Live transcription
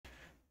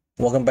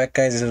Welcome back,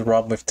 guys. This is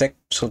Rob with Tech.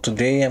 So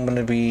today I'm going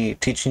to be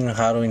teaching you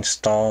how to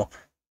install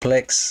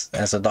Plex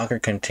as a Docker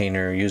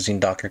container using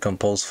Docker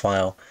Compose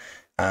file.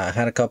 I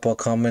had a couple of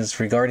comments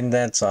regarding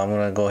that, so I'm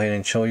going to go ahead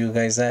and show you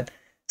guys that.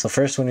 So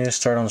first we need to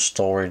start on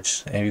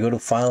storage. And you go to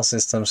File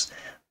Systems.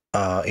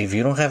 If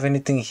you don't have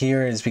anything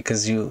here, it's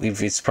because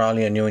if it's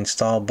probably a new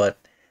install, but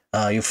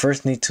you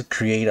first need to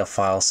create a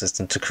file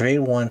system. To create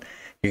one,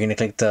 you're going to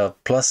click the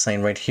plus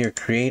sign right here,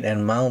 create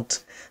and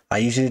mount. I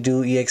usually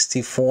do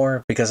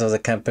ext4 because of the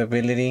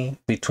compatibility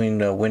between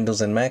Windows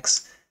and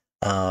Macs.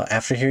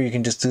 After here, you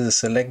can just do the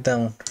select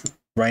down.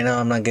 Right now,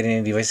 I'm not getting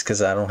any devices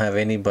because I don't have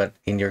any, but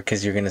in your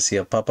case, you're going to see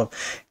a pop-up.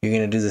 You're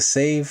going to do the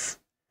save,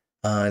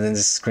 and then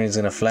this screen is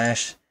going to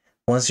flash.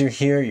 Once you're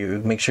here, you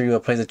make sure you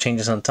apply the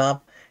changes on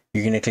top.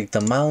 You're going to click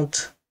the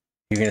mount.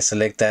 You're going to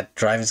select that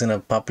drive is going to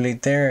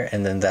populate there,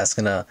 and then that's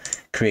going to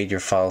create your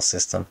file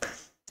system.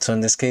 So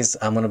in this case,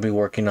 I'm going to be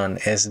working on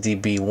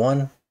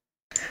SDB1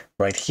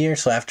 right here.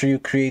 So after you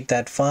create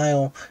that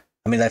file,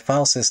 that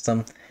file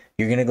system,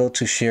 you're going to go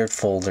to shared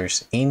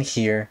folders. In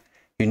here,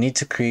 you need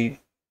to create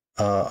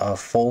a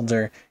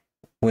folder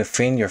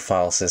within your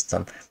file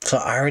system. So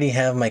I already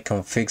have my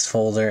configs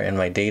folder and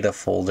my data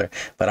folder,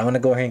 but I'm going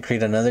to go ahead and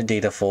create another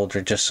data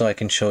folder just so I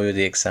can show you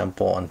the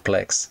example on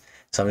Plex.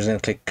 So I'm just going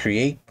to click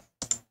create.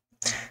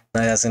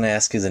 Now that's going to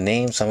ask you the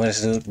name. So I'm going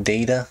to do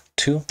data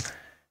 2.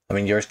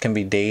 Yours can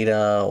be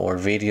data or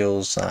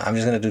videos. I'm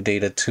just going to do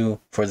data 2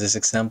 for this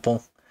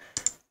example.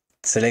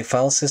 Select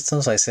file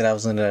systems. I said I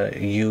was going to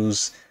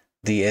use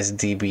the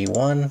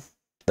SDB1.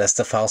 That's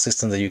the file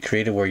system that you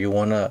created where you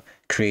want to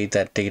create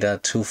that data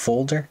 2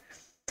 folder.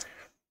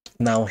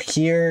 Now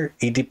here,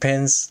 it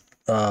depends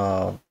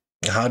how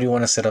do you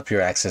want to set up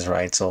your access,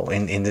 right? So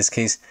in this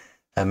case,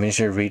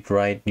 administrator read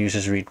write,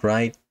 users read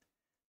write,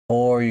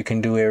 or you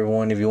can do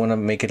everyone if you want to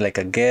make it like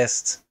a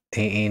guest.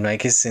 In my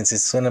case, since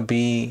it's going to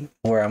be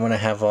where I'm going to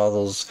have all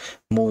those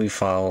movie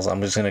files, I'm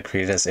just going to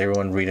create it as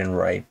everyone read and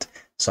write.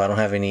 So I don't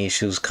have any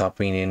issues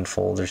copying in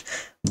folders.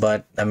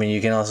 But you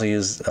can also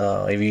use,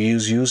 if you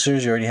use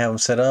users, you already have them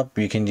set up,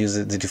 you can use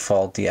the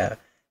default, the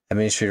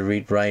administrator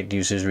read write,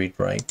 users read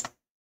write.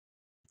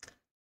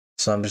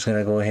 So I'm just going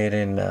to go ahead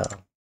and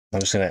I'm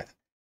just going to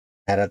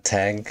add a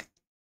tag.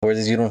 Or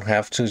you don't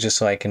have to, just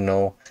so I can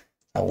know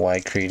why I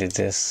created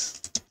this.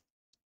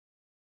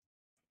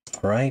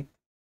 All right.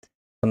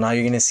 So now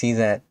you're going to see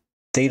that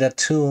data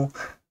 2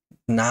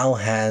 now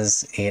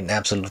has an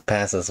absolute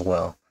path as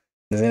well.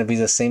 It's going to be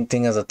the same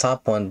thing as the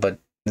top one, but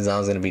now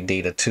it's going to be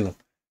data 2.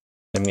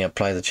 Let me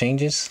apply the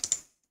changes.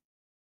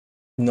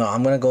 No,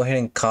 I'm going to go ahead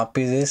and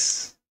copy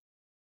this.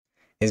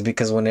 It's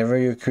because whenever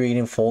you're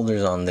creating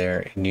folders on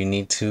there, you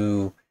need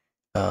to,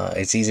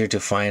 it's easier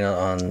to find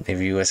on if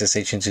you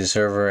SSH into the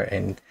server,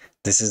 and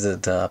this is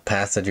the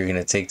path that you're going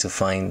to take to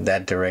find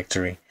that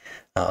directory.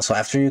 So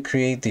after you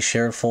create the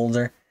shared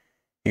folder,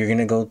 you're going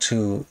to go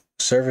to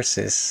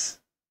services,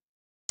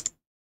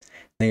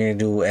 then you're going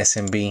to do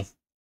SMB,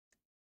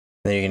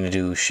 then you're going to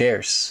do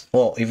shares.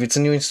 Well, if it's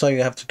a new install,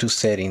 you have to do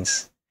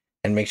settings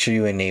and make sure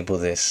you enable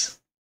this.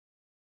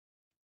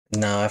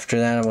 Now after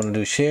that, I'm going to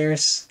do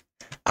shares.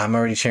 I'm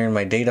already sharing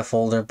my data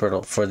folder,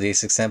 but for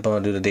this example,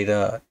 I'm going to do the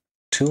data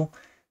 2.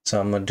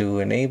 So I'm going to do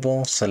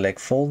enable, select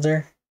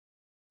folder.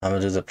 I'm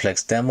going to do the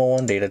Plex demo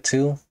one, data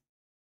 2.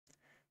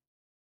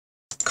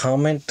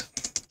 Comment,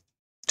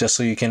 just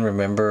so you can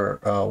remember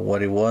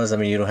what it was.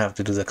 You don't have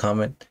to do the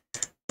comment.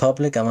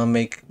 Public, I'm gonna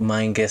make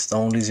mine guest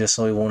only just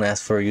so it won't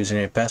ask for a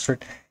username and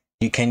password.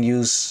 You can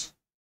use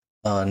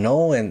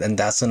no, and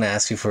that's gonna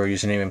ask you for a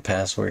username and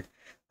password.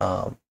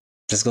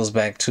 This goes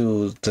back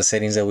to the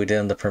settings that we did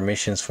on the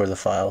permissions for the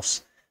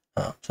files.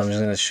 So I'm just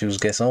gonna choose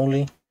guest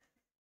only.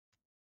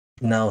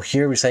 Now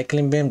here,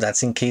 recycling bin,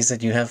 that's in case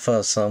that you have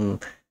some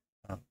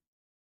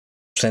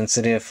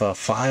sensitive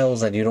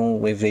files that you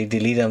don't, if they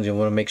delete them, you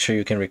want to make sure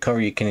you can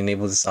recover, you can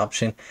enable this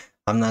option.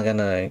 I'm not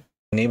gonna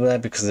enable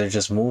that because they're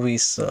just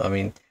movies, so,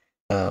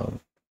 or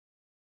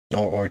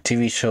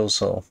TV shows,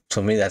 so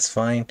to me that's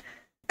fine.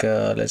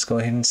 Let's go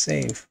ahead and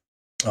save.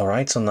 All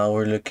right, so now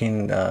we're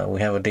looking, we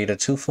have a data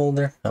 2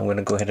 folder. I'm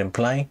gonna go ahead and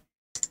apply.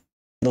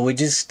 What we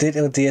just did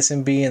with the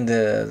SMB and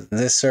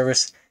this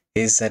service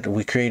is that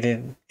we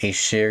created a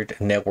shared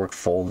network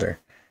folder.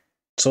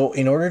 So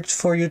in order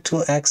for you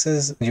to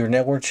access your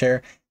network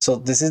share, so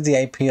this is the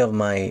IP of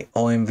my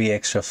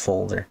OMV-Extras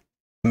folder,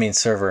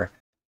 server.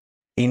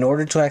 In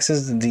order to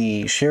access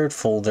the shared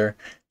folder,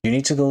 you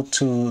need to go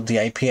to the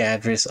IP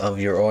address of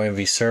your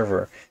OMV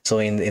server. So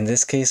in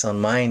this case on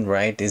mine,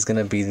 right, is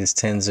going to be this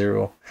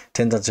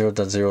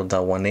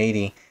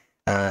 10.0.0.180.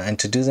 And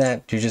to do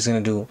that, you're just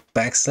going to do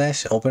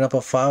 /, open up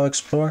a file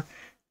explorer,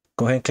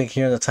 go ahead and click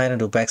here on the title,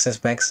 do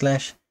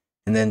 //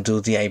 and then do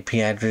the IP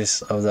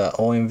address of the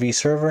OMV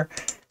server,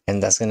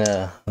 and that's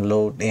gonna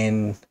load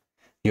in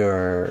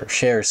your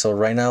share. So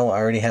right now I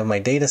already have my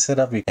data set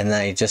up, and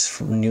I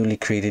just newly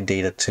created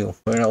data 2.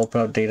 We're gonna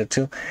open up data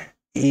 2.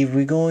 If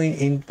we go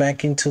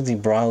back into the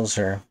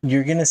browser,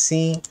 you're gonna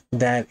see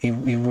that if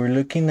we're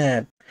looking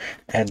at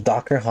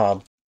Docker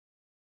Hub,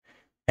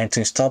 and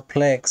to install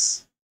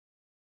Plex,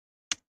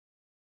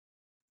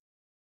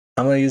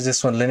 I'm gonna use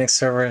this one, Linux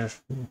server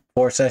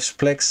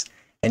 /Plex,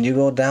 and you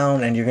go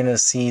down and you're gonna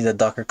see the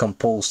Docker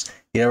Compose.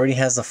 It already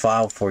has the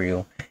file for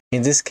you.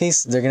 In this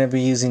case, they're gonna be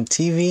using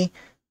TV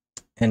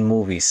and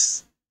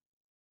movies.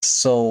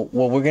 So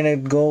what we're gonna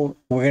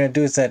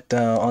do is that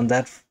on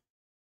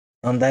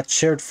that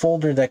shared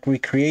folder that we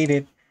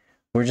created,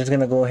 we're just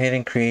gonna go ahead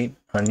and create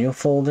a new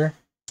folder.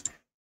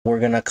 We're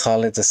gonna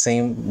call it the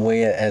same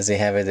way as they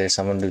have it there.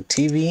 So I'm gonna do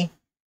TV,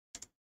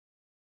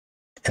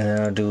 and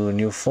then I'll do a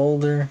new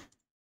folder.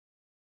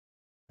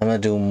 I'm gonna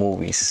do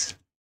movies.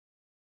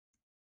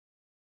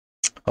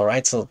 All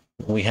right, so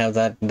we have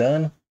that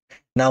done.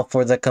 Now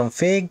for the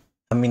config,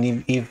 I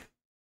mean, if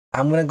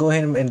I'm gonna go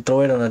ahead and throw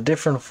it on a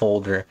different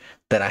folder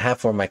that I have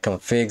for my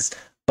configs.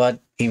 But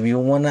if you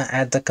wanna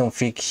add the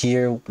config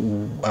here,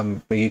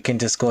 you can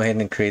just go ahead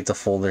and create the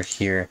folder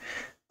here.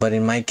 But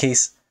in my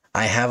case,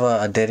 I have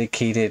a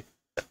dedicated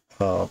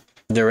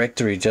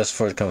directory just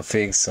for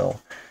config, so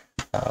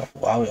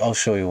I'll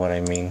show you what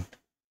I mean.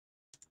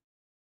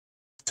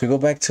 So we go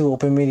back to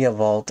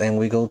openmediavault and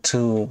we go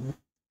to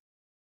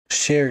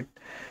shared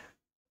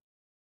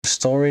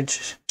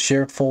storage,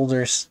 shared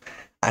folders.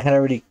 I had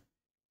already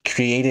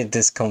created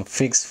this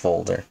configs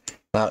folder.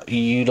 Now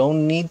you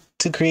don't need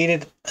to create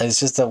it. It's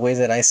just the way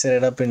that I set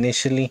it up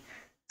initially.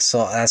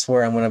 So that's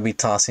where I'm going to be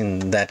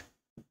tossing that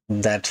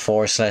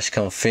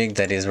 /config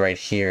that is right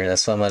here.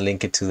 That's why I'm going to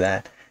link it to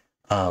that.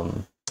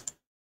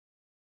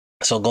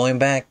 So going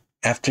back,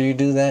 after you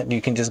do that,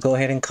 you can just go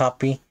ahead and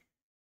copy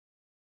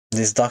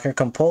this Docker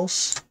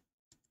Compose.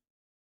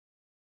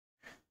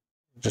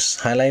 Just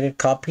highlight it,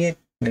 copy it,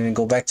 and then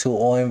go back to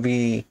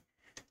OMV.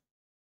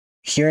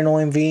 Here in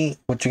OMV,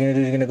 what you're going to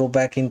do, you're going to go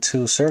back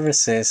into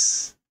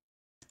services,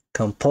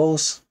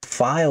 compose,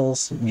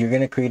 files. You're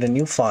going to create a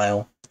new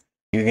file.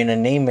 You're going to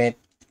name it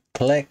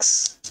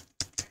Plex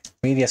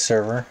media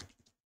server.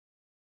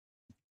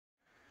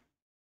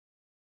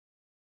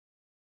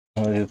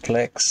 I'm going to do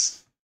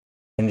Plex.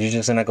 And you're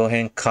just going to go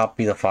ahead and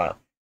copy the file.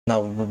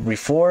 Now,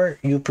 before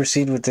you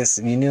proceed with this,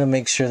 you need to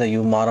make sure that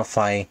you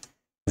modify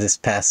this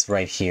path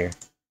right here.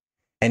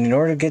 And in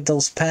order to get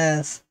those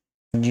paths,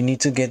 you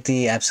need to get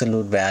the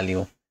absolute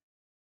value.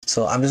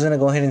 So I'm just going to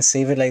go ahead and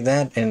save it like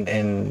that.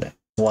 And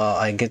while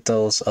I get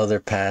those other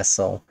paths,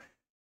 so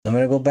I'm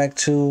going to go back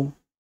to,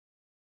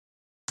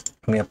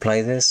 let me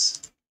apply this.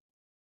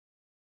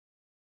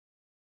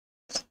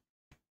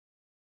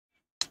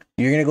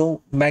 You're going to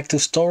go back to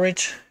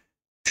storage,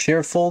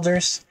 share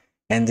folders,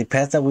 and the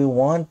path that we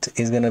want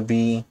is going to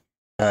be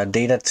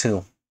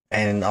data2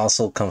 and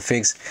also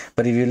configs.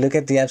 But if you look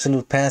at the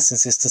absolute path,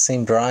 since it's the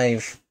same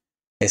drive,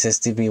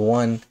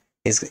 SSDB1,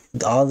 is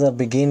all the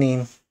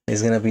beginning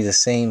is going to be the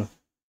same.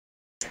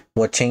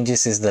 What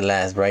changes is the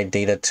last, right?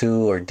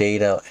 Data2 or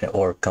data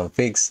or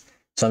configs.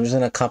 So I'm just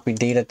going to copy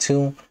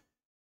data2.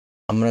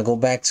 I'm going to go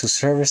back to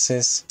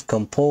services,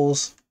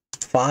 compose,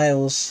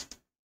 files.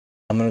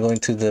 I'm going to go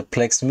into the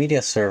Plex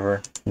media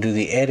server, do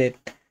the edit,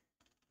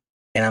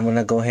 and I'm going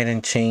to go ahead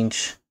and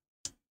change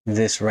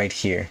this right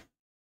here.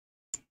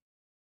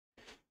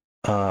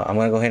 I'm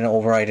going to go ahead and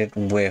override it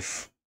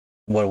with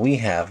what we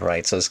have,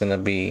 right? So it's going to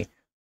be,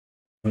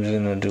 I'm just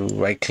going to do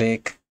right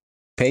click,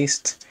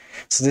 paste.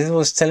 So this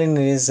was telling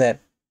it is that,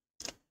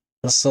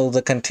 so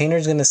the container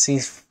is going to see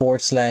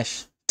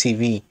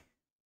 /TV,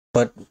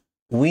 but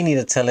we need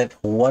to tell it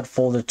what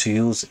folder to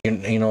use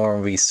in our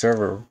OMV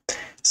server.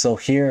 So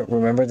here,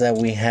 remember that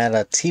we had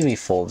a TV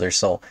folder.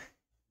 So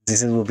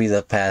this will be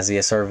the path, the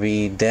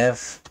srv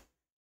dev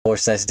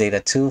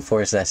 /data2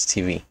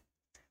 /TV.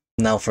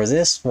 Now for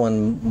this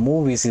one,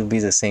 movies, it'll be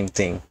the same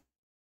thing.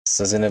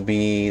 So it's gonna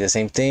be the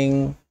same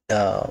thing,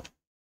 the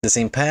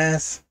same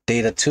path,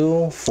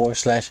 data2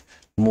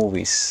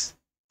 /movies.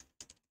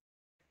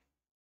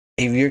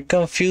 If you're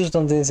confused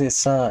on this,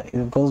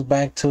 it goes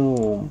back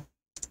to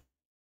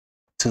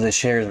the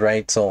shares,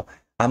 right? So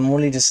I'm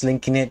only just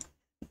linking it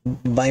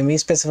by me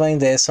specifying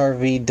the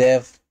srv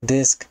dev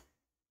disk.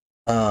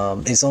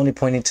 It's only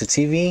pointing to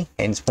TV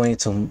and it's pointing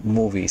to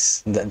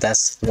movies.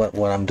 That's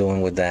what I'm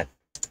doing with that.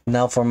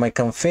 Now for my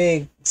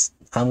config,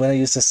 I'm going to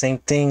use the same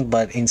thing,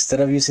 but instead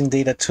of using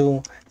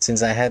data2,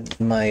 since I had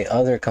my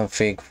other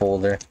config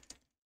folder,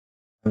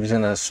 I'm just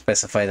going to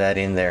specify that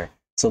in there.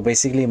 So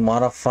basically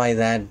modify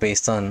that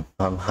based on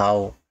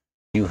how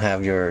you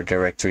have your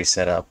directory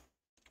set up.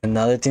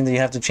 Another thing that you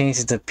have to change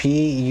is the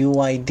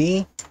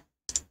PUID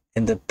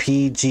and the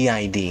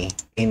PGID.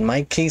 In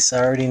my case,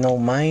 I already know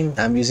mine.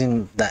 I'm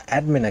using the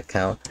admin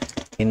account.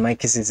 In my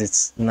case,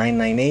 it's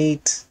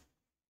 998,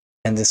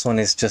 and this one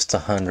is just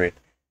 100.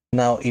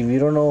 Now, if you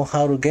don't know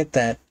how to get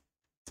that,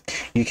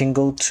 you can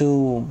go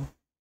to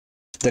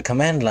the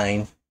command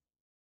line.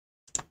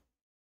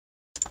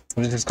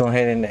 We'll just go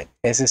ahead and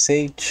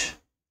SSH,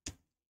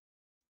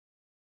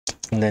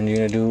 and then you're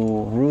gonna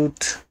do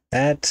root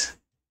at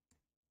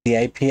the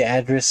IP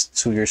address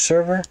to your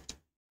server,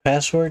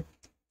 password.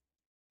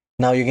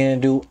 Now you're gonna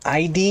do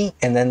ID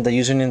and then the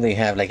username that you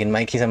have. Like in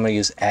my case, I'm gonna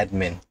use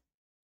admin.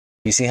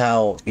 You see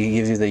how it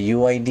gives you the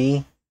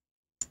UID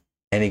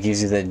and it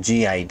gives you the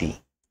GID.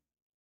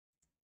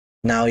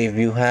 Now, if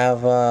you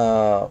have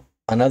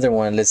another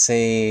one, let's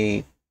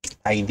say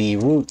ID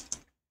root,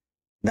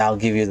 that'll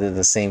give you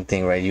the same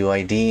thing, right?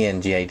 UID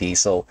and GID.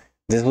 So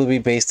this will be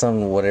based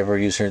on whatever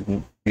user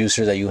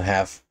that you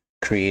have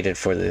created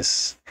for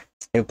this.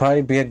 It would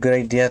probably be a good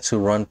idea to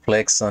run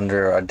Plex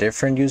under a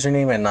different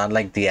username and not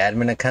like the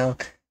admin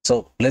account.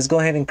 So let's go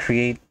ahead and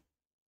create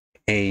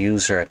a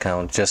user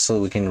account just so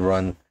we can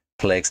run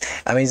Plex.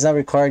 I mean, it's not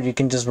required. You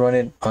can just run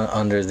it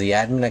under the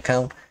admin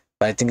account,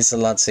 but I think it's a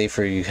lot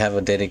safer. You have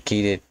a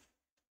dedicated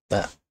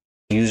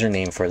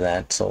username for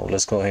that. So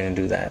let's go ahead and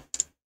do that.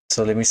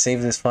 So let me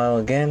save this file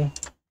again.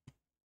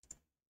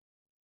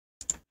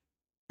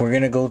 We're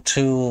going to go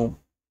to,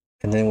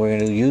 and then we're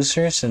going to do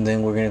users, and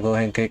then we're going to go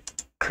ahead and click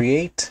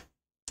create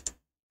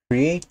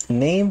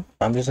name.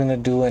 I'm just going to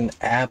do an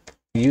app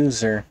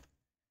user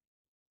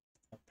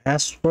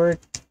password,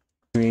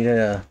 create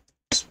a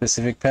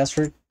specific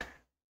password.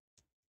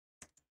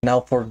 Now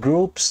for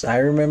groups, I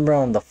remember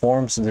on the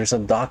forums there's a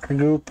Docker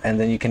group, and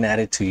then you can add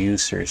it to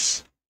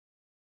users.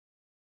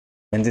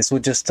 And this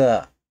would just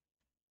help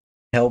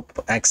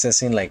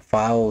accessing like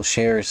file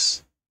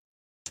shares.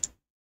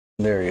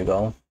 There you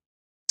go.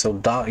 So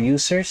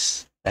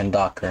users and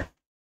Docker.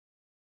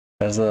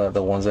 That's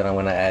the ones that I'm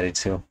gonna add it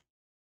to.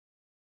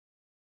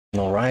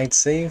 All right,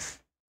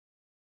 save.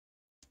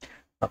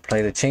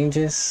 Apply the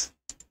changes.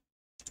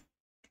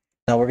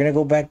 Now we're gonna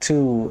go back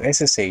to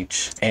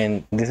SSH,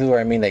 and this is where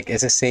I mean like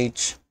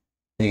SSH.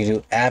 You can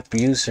do app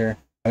user.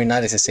 I mean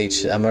not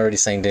SSH. I'm already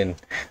signed in.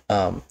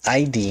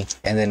 ID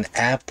and then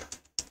app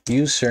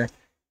user.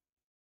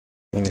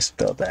 Let me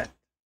spell that.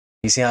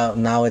 You see how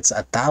now it's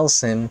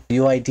 1,000,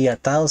 UID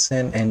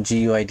 1,000 and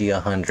GUID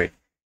 100.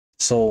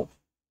 So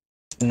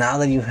now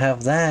that you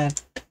have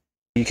that,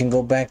 you can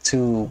go back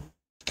to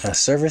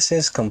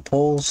services,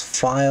 compose,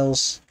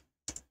 files,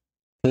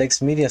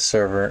 Plex media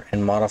server,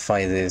 and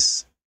modify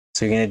this.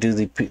 So you're gonna do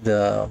the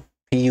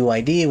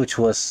PUID, which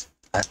was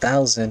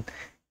 1,000,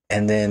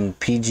 and then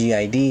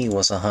PGID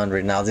was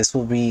 100. Now this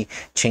will be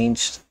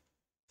changed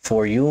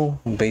for you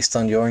based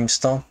on your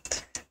install.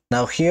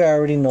 Now here I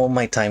already know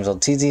my time zone.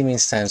 TZ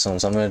means time zone,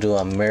 so I'm gonna do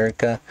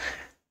America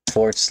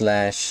 /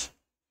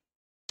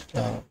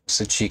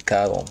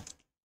 Chicago.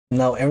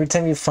 Now every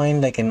time you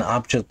find like an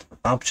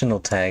optional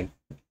tag,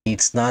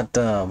 it's not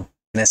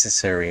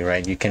necessary,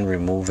 right? You can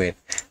remove it.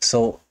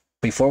 So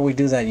before we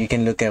do that, you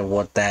can look at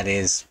what that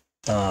is.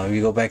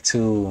 You go back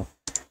to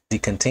the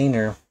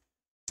container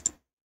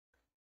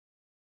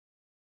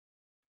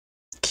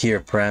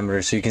here,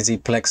 parameters, so you can see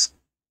Plex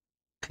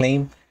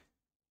claim.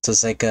 So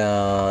it's like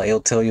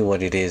it'll tell you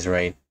what it is,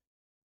 right?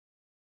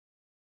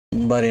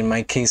 But in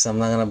my case, I'm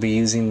not gonna be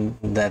using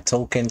that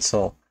token,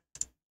 so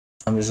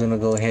I'm just gonna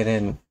go ahead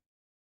and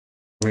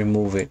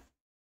remove it.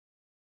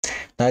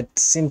 Now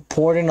it's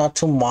important not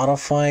to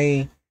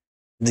modify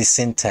the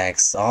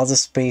syntax. All the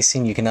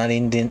spacing, you cannot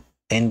indent.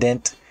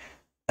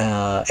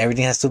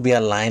 Everything has to be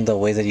aligned the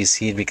way that you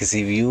see it, because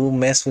if you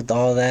mess with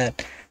all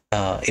that,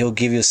 it will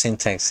give you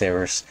syntax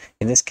errors.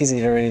 In this case,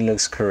 it already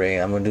looks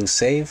correct. I'm gonna do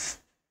save.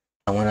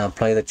 I'm gonna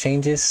apply the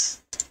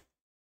changes,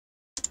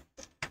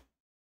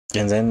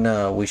 and then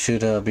we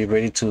should be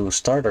ready to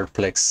start our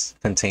Plex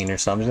container.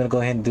 So I'm just gonna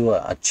go ahead and do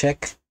a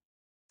check.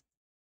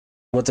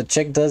 What the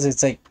check does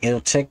is like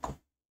it'll check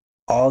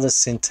all the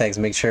syntax,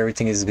 make sure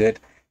everything is good.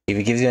 If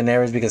it gives you an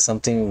error, it's because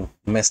something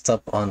messed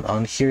up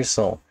on here.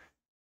 So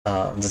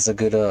that's a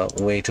good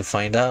way to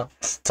find out.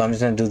 So I'm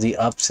just gonna do the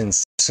up,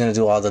 since I'm just gonna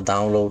do all the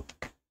download.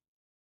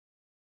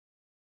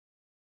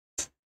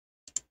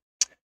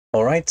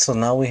 All right, so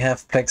now we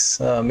have Plex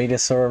media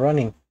server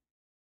running.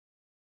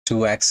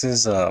 To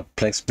access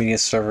Plex media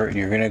server,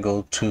 you're gonna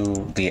go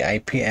to the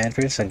IP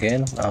address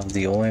again of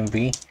the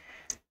OMV.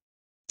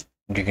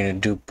 You're gonna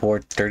do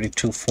port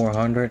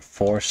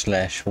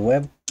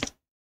 32400/web.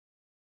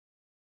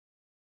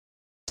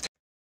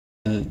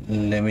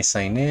 Let me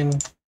sign in.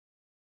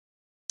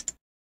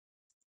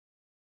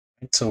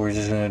 So we're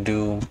just gonna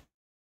do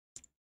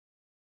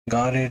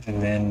got it,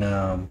 and then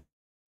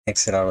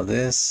exit out of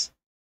this.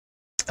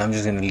 I'm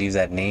just gonna leave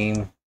that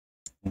name.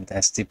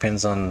 That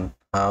depends on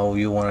how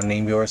you want to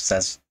name yours.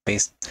 That's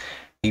based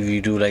if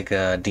you do like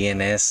a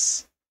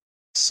DNS.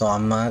 So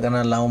I'm not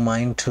gonna allow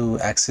mine to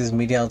access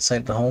media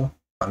outside the home.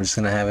 I'm just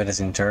gonna have it as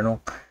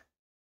internal.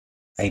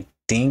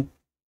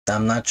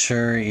 I'm not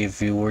sure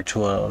if you were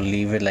to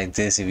leave it like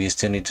this, if you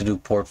still need to do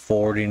port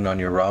forwarding on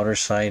your router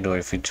side, or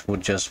if it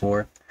would just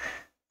work.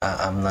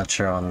 I'm not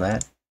sure on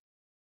that.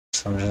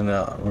 So I'm just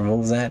gonna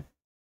remove that.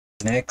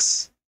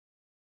 Next.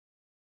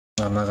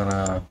 I'm not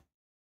gonna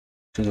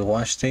do the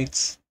wash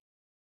states.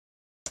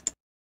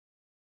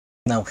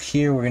 Now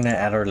here we're gonna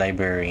add our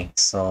library.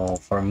 So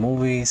for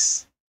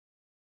movies,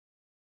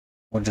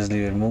 we'll just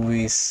leave it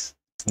movies.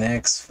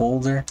 Next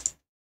folder.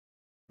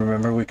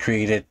 Remember we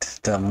created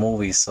the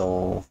movies,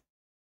 so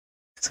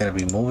it's gonna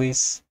be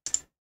movies.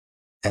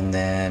 And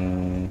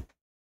then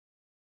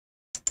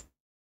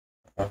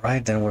all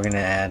right, then we're gonna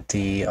add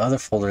the other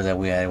folder that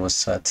we had was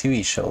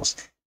TV shows.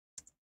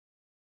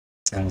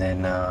 And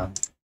then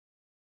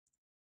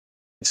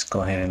just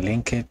go ahead and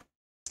link it,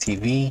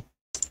 TV.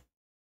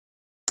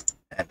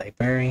 Add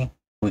library.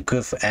 We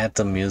could add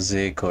the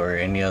music or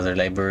any other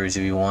libraries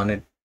if you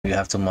wanted. You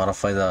have to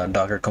modify the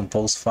Docker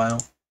Compose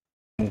file.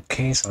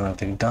 Okay, so I'm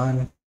gonna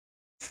done.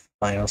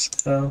 Final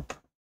setup.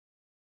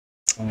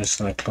 I'm just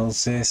gonna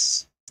close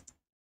this.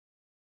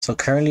 So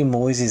currently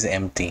Moise is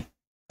empty.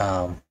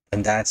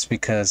 And that's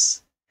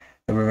because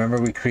remember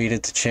we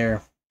created the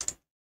chair.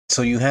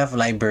 So you have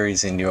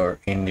libraries in your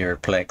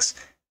Plex.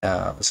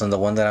 So the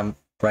one that I'm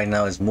right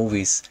now is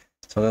movies.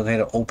 So I'm going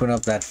to open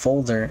up that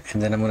folder,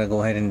 and then I'm going to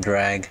go ahead and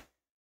drag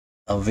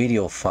a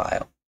video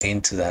file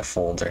into that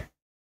folder.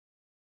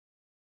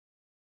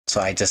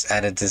 So I just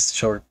added this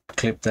short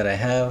clip that I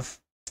have.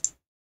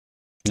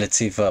 Let's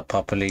see if it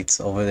populates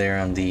over there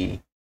on the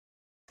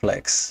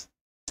Plex.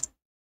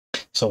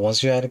 So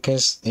once you add it,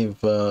 guys,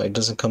 if it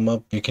doesn't come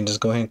up, you can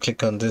just go ahead and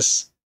click on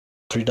this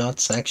 3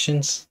 dots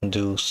actions and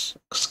do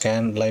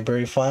scan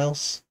library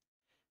files.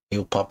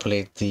 You'll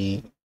populate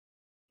the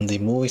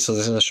movie. So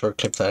this is a short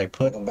clip that I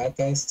put. Welcome back,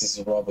 guys. This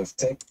is Rob with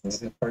Tech.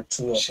 This is part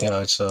 2 of see how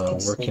it's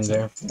working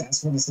there.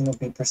 That's what it's gonna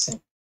be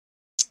percent.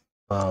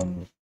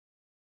 And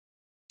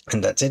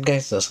that's it,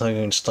 guys. That's how you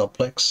install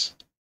Plex.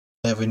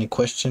 If you have any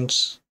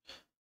questions,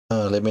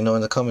 let me know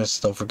in the comments.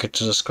 Don't forget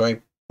to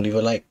subscribe, leave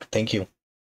a like. Thank you.